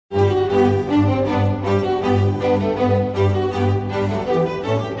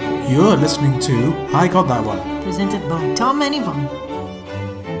You're listening to I Got That One. Presented by Tom and Yvonne.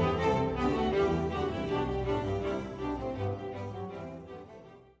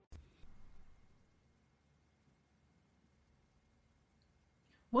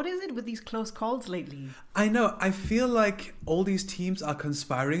 What is it with these close calls lately? I know, I feel like all these teams are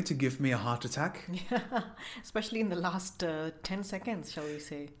conspiring to give me a heart attack. Yeah, especially in the last 10 seconds, shall we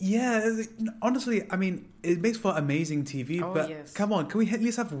say. Yeah, honestly, I mean, it makes for amazing TV, Oh, but yes. come on, can we at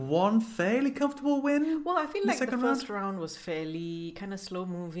least have one fairly comfortable win? Well, I feel in like the second first round was fairly kind of slow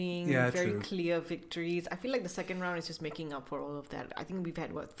moving, Yeah, very true. clear victories. I feel like the second round is just making up for all of that. I think we've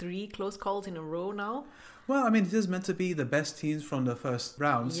had, 3 close calls in a row now? Well, I mean, it is meant to be the best teams from the first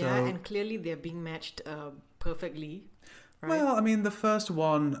round, Yeah, so... and clearly they're being matched perfectly. Right? Well, I mean, the first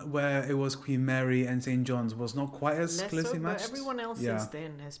one where it was Queen Mary and St. John's was not quite as Less closely so, matched. but everyone else Yeah. since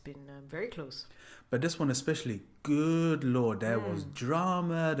then has been very close. But this one especially, good lord, there was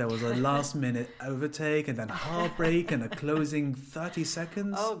drama, there was a last minute overtake and then heartbreak and a closing 30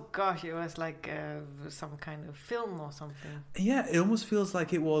 seconds. Oh gosh, it was like some kind of film or something. Yeah, it almost feels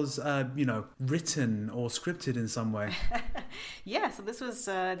like it was, written or scripted in some way. Yeah, so this was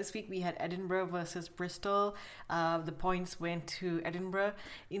this week we had Edinburgh versus Bristol. The points went to Edinburgh.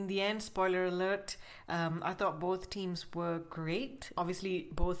 In the end, spoiler alert, I thought both teams were great. Obviously,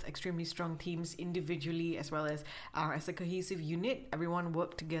 both extremely strong teams individually as well as a cohesive unit. Everyone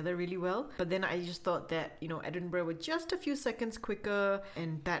worked together really well. But then I just thought that, Edinburgh were just a few seconds quicker,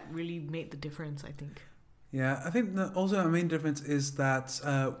 and that really made the difference, I think. Yeah, I think also a main difference is that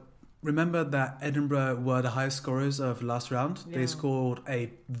remember that Edinburgh were the highest scorers of last round. Yeah. They scored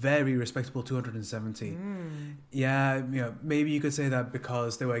a very respectable 270. Yeah, maybe you could say that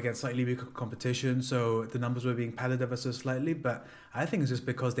because they were against slightly weaker competition, so the numbers were being padded ever so slightly, but I think it's just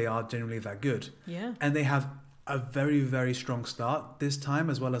because they are generally that good. Yeah. And they have a very, very strong start this time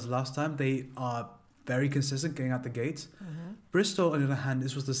as well as last time. They are very consistent getting out the gate. Bristol, on the other hand,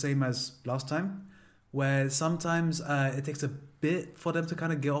 this was the same as last time, where sometimes it takes a bit for them to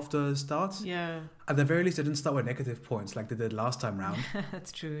kind of get off the start. Yeah. At the very least, they didn't start with negative points like they did last time round.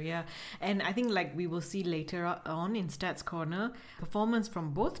 That's true, yeah. And I think like we will see later on in Stats Corner, performance from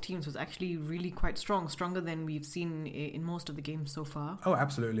both teams was actually really quite strong, stronger than we've seen in most of the games so far. Oh,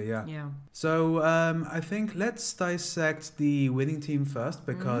 absolutely, yeah. Yeah. So I think let's dissect the winning team first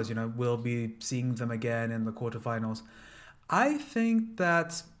because, we'll be seeing them again in the quarterfinals. I think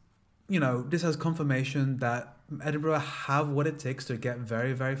that, this has confirmation that Edinburgh have what it takes to get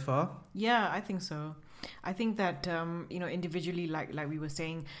very, very far. Yeah, I think so. I think that, individually, like we were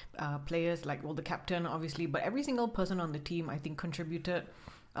saying, players, like, the captain, obviously, but every single person on the team, I think, contributed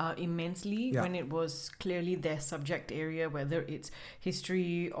immensely when it was clearly their subject area, whether it's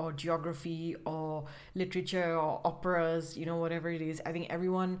history or geography or literature or operas, whatever it is. I think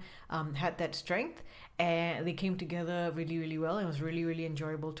everyone had that strength and they came together really, really well. It was really, really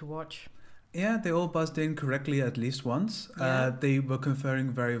enjoyable to watch. Yeah, they all buzzed in correctly at least once. Yeah. They were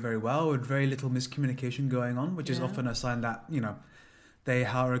conferring very, very well with very little miscommunication going on, which is often a sign that, they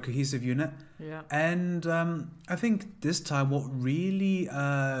are a cohesive unit. Yeah. And I think this time what really,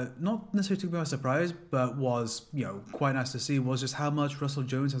 not necessarily took me by surprise, but was, quite nice to see was just how much Russell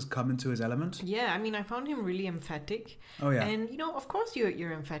Jones has come into his element. Yeah, I mean, I found him really emphatic. Oh, yeah. And, of course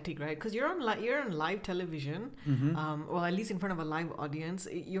you're emphatic, right? Because you're on live television, well, at least in front of a live audience.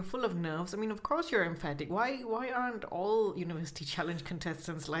 You're full of nerves. I mean, of course you're emphatic. Why aren't all University Challenge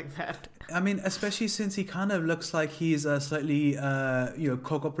contestants like that? I mean, especially since he kind of looks like he's slightly,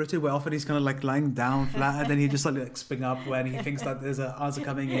 cock-operated, where often he's kind of like lying down flat and then he just like spring up when he thinks that there's an answer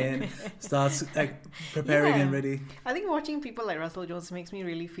coming in, starts preparing and ready. I think watching people like Russell Jones makes me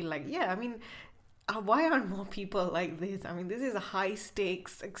really feel like, why aren't more people like this? I mean, this is a high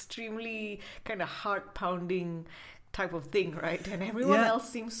stakes, extremely kind of heart pounding type of thing, right? And everyone else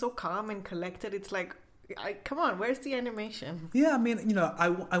seems so calm and collected. It's like, come on, where's the animation? Yeah, I mean,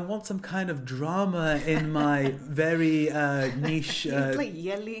 I want some kind of drama in my very niche... It's like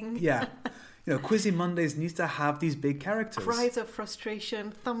yelling. Yeah. Quizzy Mondays needs to have these big characters. Cries of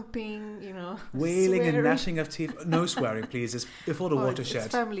frustration, thumping, wailing swearing. and gnashing of teeth. No swearing, please. It's before the watershed.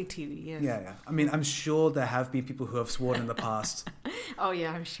 It's family TV, yes. Yeah. I mean, I'm sure there have been people who have sworn in the past. Oh,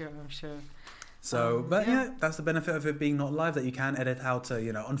 yeah, I'm sure. So, that's the benefit of it being not live, that you can edit out,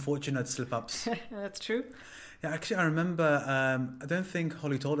 unfortunate slip-ups. That's true. Yeah, actually, I remember, I don't think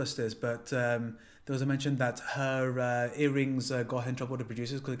Holly told us this, but there was a mention that her earrings got her in trouble with the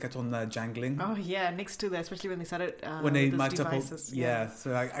producers because it kept on jangling. Oh, yeah, next to that, especially when they started when they those mic'd up. devices.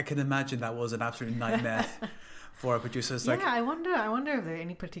 So I can imagine that was an absolute nightmare. for our producers. Yeah, I wonder if there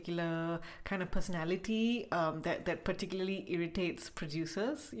any particular kind of personality that particularly irritates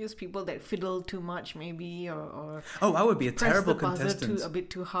producers. Use people that fiddle too much, maybe, or I would be a press terrible the buzzer contestant. a bit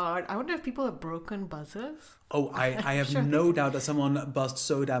too hard. I wonder if people have broken buzzers. Oh, I have no doubt that someone buzzed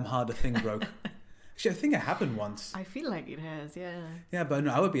so damn hard the thing broke. Actually, I think it happened once. I feel like it has, yeah. Yeah, but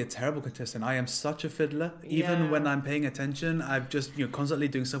no, I would be a terrible contestant. I am such a fiddler. Even when I'm paying attention, I'm just constantly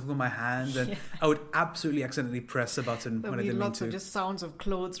doing stuff with my hand, and I would absolutely accidentally press a button when I didn't mean to. Lots of just sounds of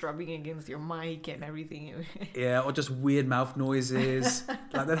clothes rubbing against your mic and everything. Yeah, or just weird mouth noises.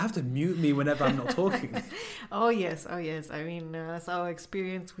 Like they'd have to mute me whenever I'm not talking. Oh yes. I mean, as our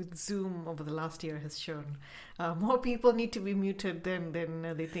experience with Zoom over the last year has shown, more people need to be muted than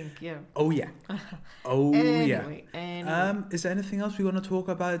they think. Yeah. Oh yeah. Anyway. Is there anything else we want to talk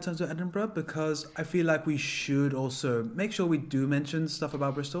about in terms of Edinburgh? Because I feel like we should also make sure we do mention stuff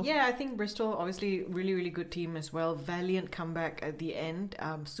about Bristol. Yeah, I think Bristol, obviously, really, really good team as well. Valiant comeback at the end.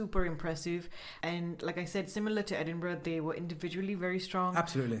 Super impressive. And like I said, similar to Edinburgh, they were individually very strong.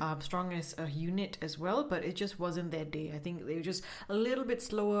 Absolutely. Strong as a unit as well, but it just wasn't their day. I think they were just a little bit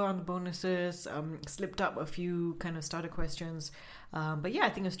slower on the bonuses, slipped up a few kind of starter questions. But yeah, I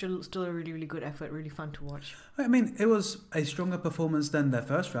think it's still a really, really good effort, really fun to watch. I mean, it was a stronger performance than their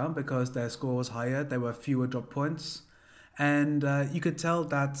first round because their score was higher. There were fewer drop points. And you could tell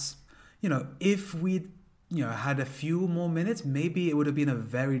that, if we'd, had a few more minutes, maybe it would have been a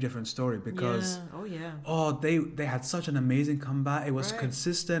very different story because... they had such an amazing comeback. It was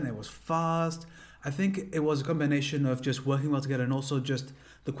consistent. It was fast. I think it was a combination of just working well together and also just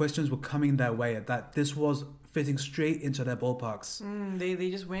the questions were coming their way, that this was fitting straight into their ballparks.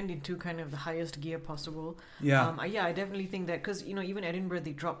 They just went into kind of the highest gear possible. Yeah. I definitely think that because, even Edinburgh,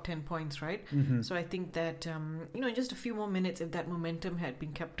 they dropped 10 points, right? Mm-hmm. So I think that, in just a few more minutes, if that momentum had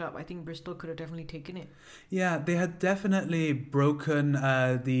been kept up, I think Bristol could have definitely taken it. Yeah, they had definitely broken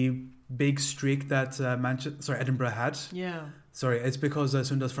the big streak that Edinburgh had. Yeah. Sorry, it's because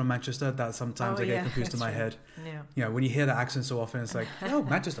Sundar's from Manchester that sometimes I get confused in my head. Yeah. When you hear that accent so often, it's like,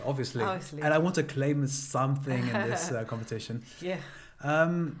 Manchester, obviously. And I want to claim something in this competition. Yeah.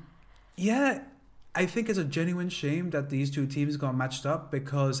 I think it's a genuine shame that these two teams got matched up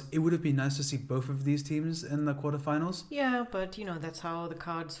because it would have been nice to see both of these teams in the quarterfinals. Yeah, but, that's how the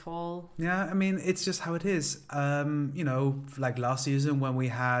cards fall. Yeah, I mean, it's just how it is. Like last season when we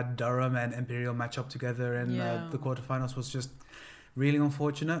had Durham and Imperial match up together in the quarterfinals was just really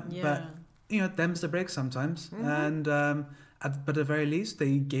unfortunate. Yeah. But, them's the break sometimes. Mm-hmm. And but at the very least,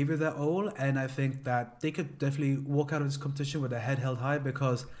 they gave it their all. And I think that they could definitely walk out of this competition with their head held high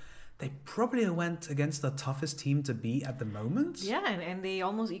because... they probably went against the toughest team to beat at the moment. Yeah, and they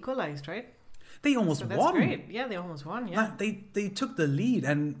almost equalized, right? They almost won. That's great. Yeah, they almost won, yeah. Like they took the lead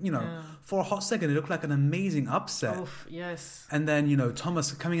and, for a hot second, it looked like an amazing upset. Oof, yes. And then,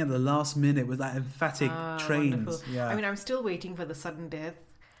 Thomas coming at the last minute with that emphatic train. Yeah. I mean, I'm still waiting for the sudden death.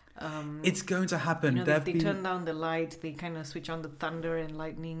 It's going to happen. They turn down the lights. They kind of switch on the thunder and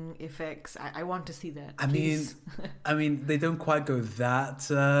lightning effects. I want to see that. I mean, they don't quite go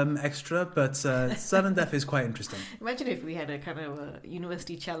that extra, but sudden death is quite interesting. Imagine if we had a kind of a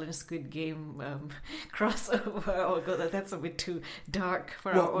University Challenge Squid Game crossover. Oh god, that's a bit too dark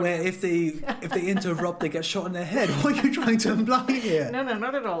for our audience. Where if they interrupt, they get shot in the head. What are you trying to imply here? No,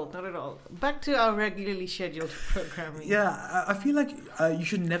 not at all. Back to our regularly scheduled programming. Yeah, I feel like you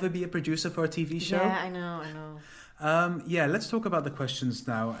should never be a producer for a TV show. Yeah, I know. Let's talk about the questions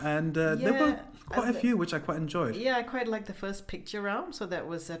now. And there were quite a few which I quite enjoyed. Yeah, I quite liked the first picture round. So that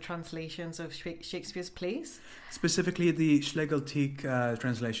was translations of Shakespeare's plays. Specifically the Schlegeltick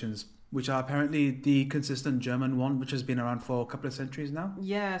translations, which are apparently the consistent German one, which has been around for a couple of centuries now.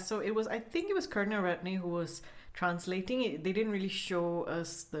 Yeah, so I think it was Kerner Ratney who was translating it. They didn't really show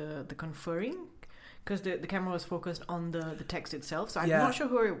us the conferring, because the camera was focused on the text itself. So I'm not sure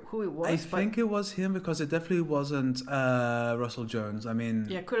who it was. I think it was him because it definitely wasn't Russell Jones. I mean...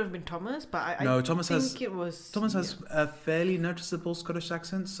 Yeah, it could have been Thomas, but Thomas has a fairly noticeable Scottish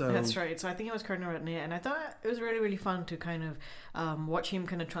accent, so... That's right. So I think it was Kerner Ratney, and I thought it was really, really fun to kind of watch him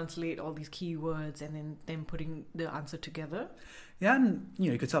kind of translate all these key words and then putting the answer together. Yeah, and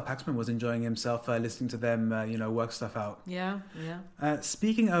you could tell Paxman was enjoying himself listening to them, work stuff out. Yeah.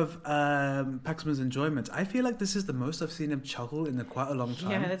 Speaking of Paxman's enjoyment, I feel like this is the most I've seen him chuckle in quite a long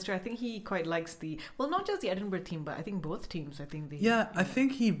time. Yeah, that's true. I think he quite likes not just the Edinburgh team, but I think both teams. I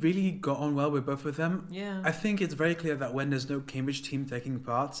think he really got on well with both of them. Yeah. I think it's very clear that when there's no Cambridge team taking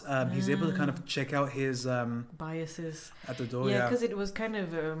part, he's able to kind of check out his biases at the door. Yeah, because it was kind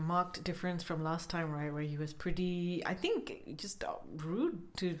of a marked difference from last time, right? Where he was pretty, I think, just rude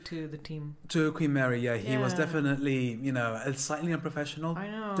to the team. To Queen Mary, yeah. He was definitely, slightly unprofessional. I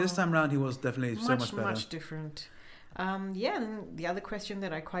know. This time around, he was definitely so much better. Much different. And the other question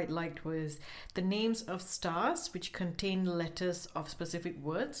that I quite liked was the names of stars which contain letters of specific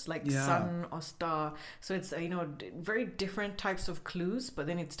words, like sun or star. So it's, very different types of clues, but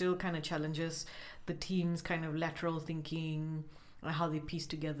then it still kind of challenges the team's kind of lateral thinking, how they piece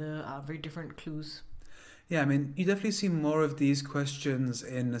together very different clues. Yeah, I mean, you definitely see more of these questions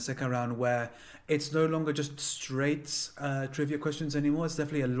in the second round where it's no longer just straight trivia questions anymore. It's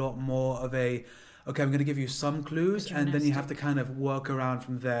definitely a lot more of a, okay, I'm going to give you some clues, and then you have to kind of work around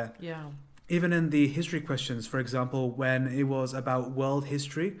from there. Yeah. Even in the history questions, for example, when it was about world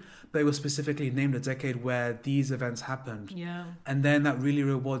history, but it was specifically named a decade where these events happened. Yeah. And then that really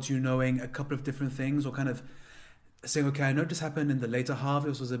rewards you knowing a couple of different things, or kind of saying, okay, I know this happened in the later half,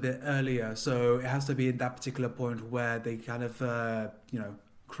 this was a bit earlier, so it has to be at that particular point where they kind of,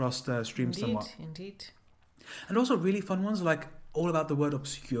 crossed the stream somewhat. Indeed. And also really fun ones, like all about the word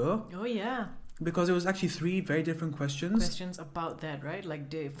obscure. Oh, yeah. Because it was actually 3 very different questions. Questions about that, right? Like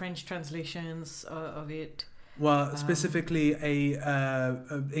the French translations of it. Well, specifically a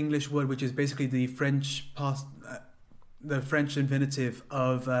English word, which is basically the French the French infinitive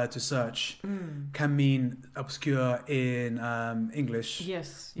of to search can mean obscure in English.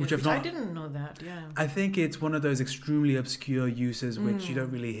 Yes, which I didn't know that. Yeah, I think it's one of those extremely obscure uses which you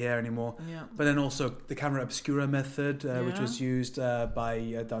don't really hear anymore. Yeah. But then also the camera obscura method, which was used by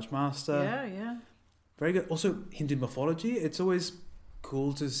a Dutch master. Yeah. Very good. Also, Hindu mythology. It's always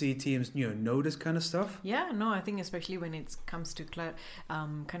cool to see teams know this kind of stuff. Yeah, no, I think especially when it comes to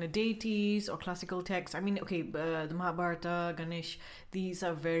kind of deities or classical texts. I mean, okay, the Mahabharata, Ganesh, these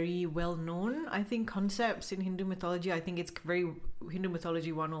are very well known, I think, concepts in Hindu mythology. I think it's very Hindu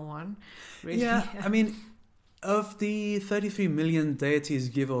mythology 101, really. Yeah, I mean, of the 33 million deities,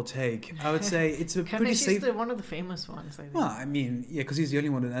 give or take, I would say it's a pretty safe... Ganesh is one of the famous ones, I think. Well, I mean, yeah, because he's the only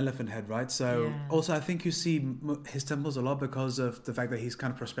one with an elephant head, right? So also I think you see his temples a lot because of the fact that he's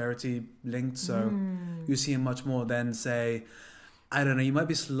kind of prosperity linked. So you see him much more than, say, I don't know, you might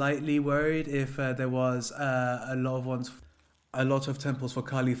be slightly worried if there was a lot of temples for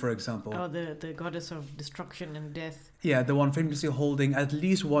Kali, for example. Oh, the goddess of destruction and death. Yeah, the one famously holding at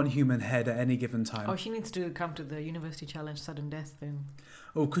least one human head at any given time. Oh, she needs to come to the University Challenge Sudden Death then.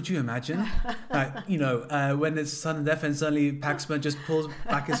 Oh, could you imagine? When it's sudden death and suddenly Paxman just pulls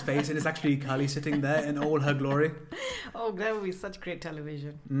back his face and it's actually Kali sitting there in all her glory. Oh, that would be such great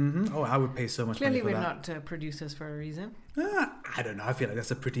television. Mm-hmm. Oh, I would pay so much money for that. Clearly we're not producers for a reason. I don't know. I feel like that's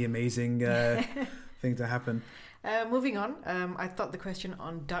a pretty amazing thing to happen. Moving on, I thought the question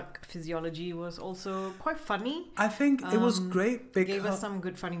on duck physiology was also quite funny. I think it was great because... Gave us some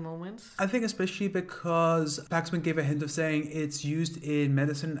good funny moments. I think especially because Paxman gave a hint of saying it's used in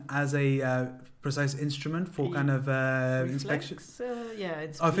medicine as a precise instrument for kind of inspection.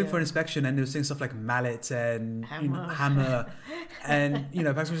 It's... I think for inspection, and they were saying stuff like mallet and hammer. And,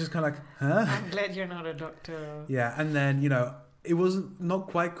 Paxman was just kind of like, huh? I'm glad you're not a doctor. Yeah, and then, it was not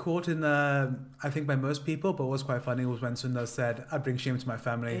quite caught in, I think, by most people, but what was quite funny was when Sundar said, I bring shame to my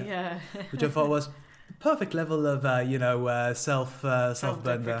family. Yeah. Which I thought was perfect level of,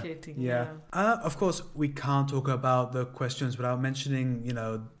 self-burn there. Yeah. Of course, we can't talk about the questions without mentioning,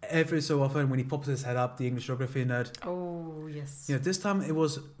 every so often when he pops his head up, the English geography nerd. Oh, yes. This time it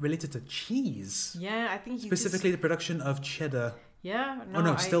was related to cheese. Yeah, I think specifically the production of cheddar. Yeah.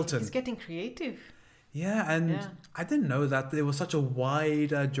 Stilton. He's getting creative. Yeah, and I didn't know that there was such a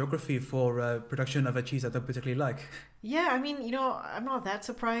wide geography for production of a cheese that I particularly like. Yeah, I mean, I'm not that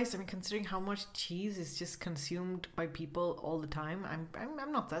surprised. I mean, considering how much cheese is just consumed by people all the time,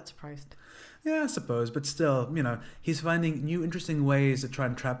 I'm not that surprised. Yeah, I suppose, but still, he's finding new interesting ways to try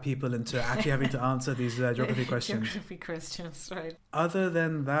and trap people into actually having to answer these geography questions. Geography questions, right. Other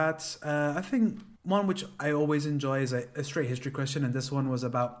than that, I think one which I always enjoy is a straight history question, and this one was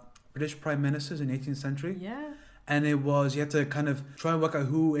about British prime ministers in the 18th century. Yeah. And it was, you had to kind of try and work out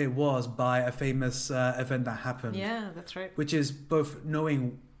who it was by a famous event that happened. Yeah, that's right. Which is both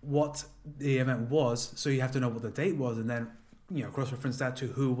knowing what the event was, so you have to know what the date was, and then, cross-reference that to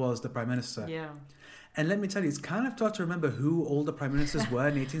who was the prime minister. Yeah. And let me tell you, it's kind of tough to remember who all the prime ministers were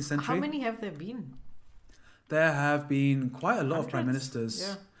in the 18th century. How many have there been? There have been quite a lot of prime ministers.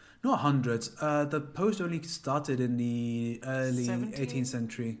 Yeah. Not hundreds. The post only started in the early 18th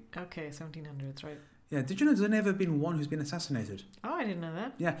century. Okay, 1700s, right. Yeah, did you know there's never been one who's been assassinated? Oh, I didn't know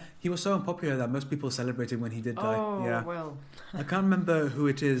that. Yeah, he was so unpopular that most people celebrated when he did die. Oh, yeah. well. I can't remember who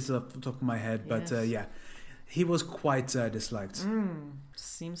it is off the top of my head, but yes. he was quite disliked.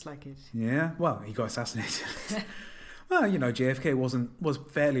 Seems like it. Yeah, well, he got assassinated. Well, JFK was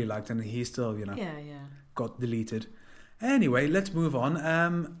fairly liked, and he still, Yeah. got deleted. Anyway, let's move on.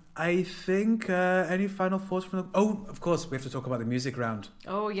 I think any final thoughts from the... Oh, of course, we have to talk about the music round.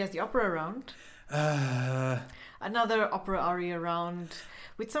 Oh, yes, the opera round. Another opera aria round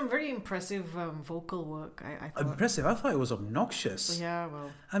with some very impressive vocal work, I thought. Impressive? I thought it was obnoxious. Yeah,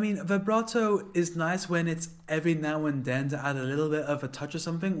 well... I mean, vibrato is nice when it's every now and then to add a little bit of a touch or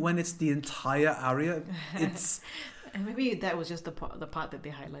something. When it's the entire aria, it's... And maybe that was just the part that they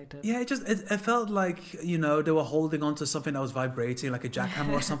highlighted. Yeah, it felt like, they were holding on to something that was vibrating, like a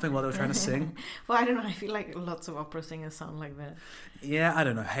jackhammer or something while they were trying to sing. Well, I don't know. I feel like lots of opera singers sound like that. Yeah, I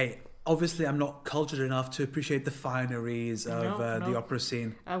don't know. Hey, obviously I'm not cultured enough to appreciate the fineries of the opera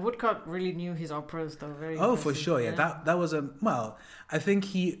scene. Woodcock really knew his operas, though. Very Oh, impressive. for sure. Yeah, that was I think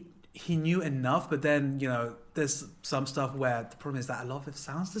he knew enough, but then, there's some stuff where the problem is that a lot of it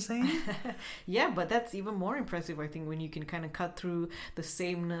sounds the same. Yeah, but that's even more impressive, I think, when you can kind of cut through the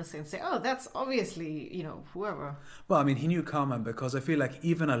sameness and say, oh, that's obviously, whoever. Well, I mean, he knew Carmen, because I feel like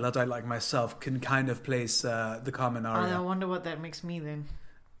even a Luddite like myself can kind of place the Carmen aria. I wonder what that makes me then.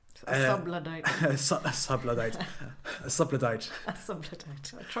 A sub-Luddite. A sub-Luddite. A sub-Luddite. A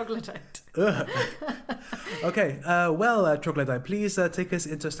sub-Luddite. A troglodyte. Okay, Troglodyte, please take us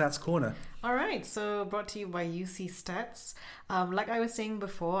into Stats Corner. All right, so brought to you by UC Stats. Like I was saying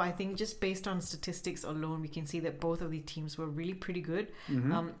before, I think just based on statistics alone, we can see that both of the teams were really pretty good.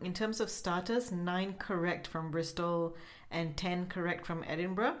 Mm-hmm. In terms of starters, 9 correct from Bristol and 10 correct from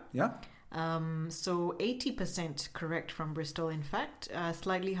Edinburgh. Yeah. So 80% correct from Bristol, in fact,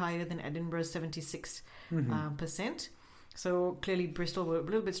 slightly higher than Edinburgh's 76%. So clearly Bristol were a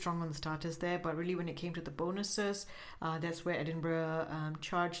little bit strong on the starters there, but really when it came to the bonuses, that's where Edinburgh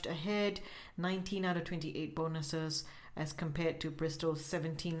charged ahead. 19 out of 28 bonuses as compared to Bristol's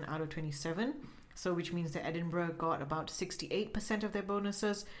 17 out of 27. So which means that Edinburgh got about 68% of their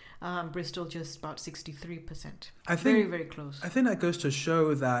bonuses, Bristol just about 63%. I think very, very close. I think that goes to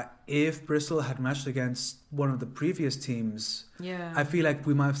show that if Bristol had matched against one of the previous teams, I feel like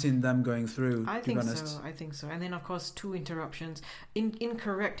we might have seen them going through. I think so. And then of course 2 interruptions,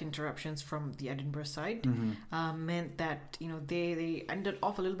 incorrect interruptions from the Edinburgh side, meant that they ended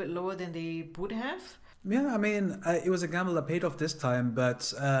off a little bit lower than they would have. Yeah, I mean, it was a gamble that paid off this time,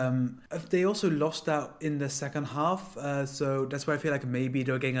 but they also lost out in the second half, so that's why I feel like maybe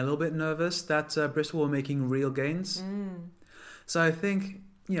they were getting a little bit nervous that Bristol were making real gains. So I think,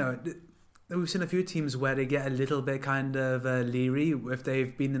 we've seen a few teams where they get a little bit kind of leery if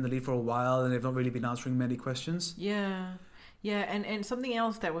they've been in the lead for a while and they've not really been answering many questions. Yeah, and something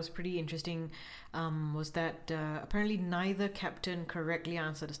else that was pretty interesting was that apparently neither captain correctly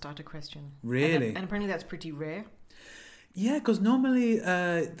answered a starter question. Really? And apparently that's pretty rare. Yeah, because normally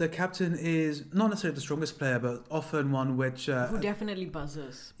the captain is not necessarily the strongest player, but often one which... who definitely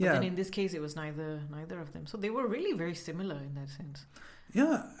buzzes. But then in this case, it was neither of them. So they were really very similar in that sense.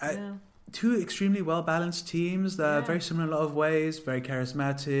 Yeah. 2 extremely well-balanced teams that are very similar in a lot of ways, very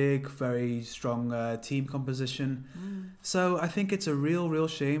charismatic, very strong team composition. So I think it's a real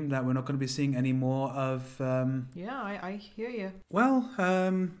shame that we're not going to be seeing any more of... I hear you. Well,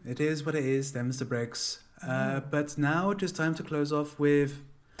 it is what it is, them's the breaks. But now it is time to close off with...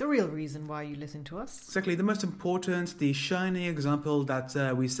 the real reason why you listen to us. Exactly, the most important, the shining example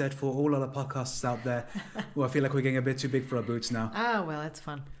that we set for all other podcasts out there. Well, I feel like we're getting a bit too big for our boots now. Well, that's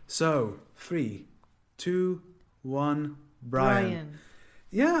fun. So, 3, 2, 1, Brian.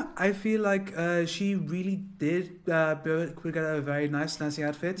 Yeah, I feel like she really did put together a very nice dancing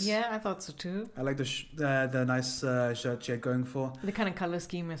outfit. Yeah, I thought so too. I like the nice shirt she had going for. The kind of colour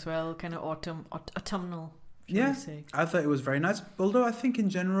scheme as well, kind of autumnal. Yeah, I thought it was very nice. Although I think in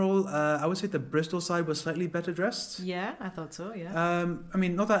general, I would say the Bristol side was slightly better dressed. Yeah, I thought so, yeah. I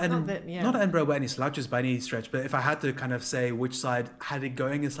mean, not that Edinburgh were any slouches by any stretch, but if I had to kind of say which side had it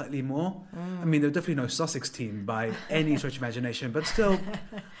going in slightly more, I mean, there's definitely no Sussex team by any stretch of imagination, but still,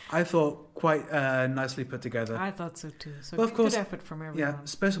 I thought quite nicely put together. I thought so too. So well, of course, good effort from everyone. Yeah,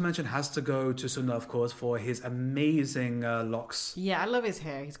 special mention has to go to Sunda, of course, for his amazing locks. Yeah, I love his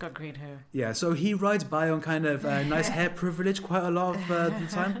hair. He's got great hair. Yeah, so he rides by on kind of nice hair privilege quite a lot of the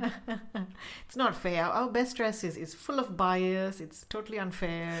time. It's not fair. Our best dress is full of bias. It's totally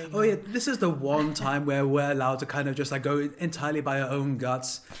unfair. Oh yeah, this is the one time where we're allowed to kind of just like go entirely by our own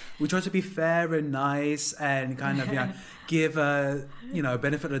guts. We try to be fair and nice and kind of give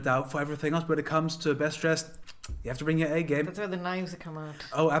benefit of the doubt for everything else. But when it comes to best dressed, you have to bring your A game. That's where the knives come out.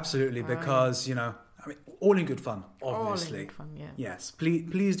 Oh, absolutely, because I mean, all in good fun, obviously. All in good fun, yeah. Yes,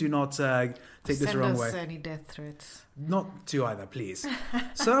 please do not take this the wrong way. Send us any death threats. Not to either, please.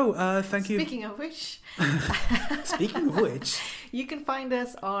 So, thank you. Speaking of which, you can find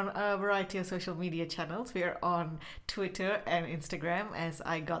us on a variety of social media channels. We are on Twitter and Instagram as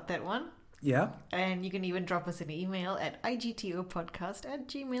I Got That One. Yeah. And you can even drop us an email at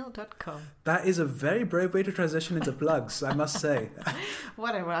igtopodcast@gmail.com. That is a very brave way to transition into plugs, I must say.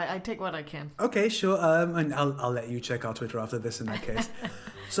 Whatever, I take what I can. Okay, sure. And I'll let you check our Twitter after this in that case.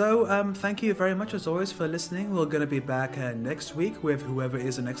 So, thank you very much as always for listening. We're going to be back next week with whoever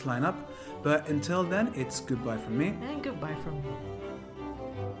is the next lineup. But until then, it's goodbye from me. And goodbye from me.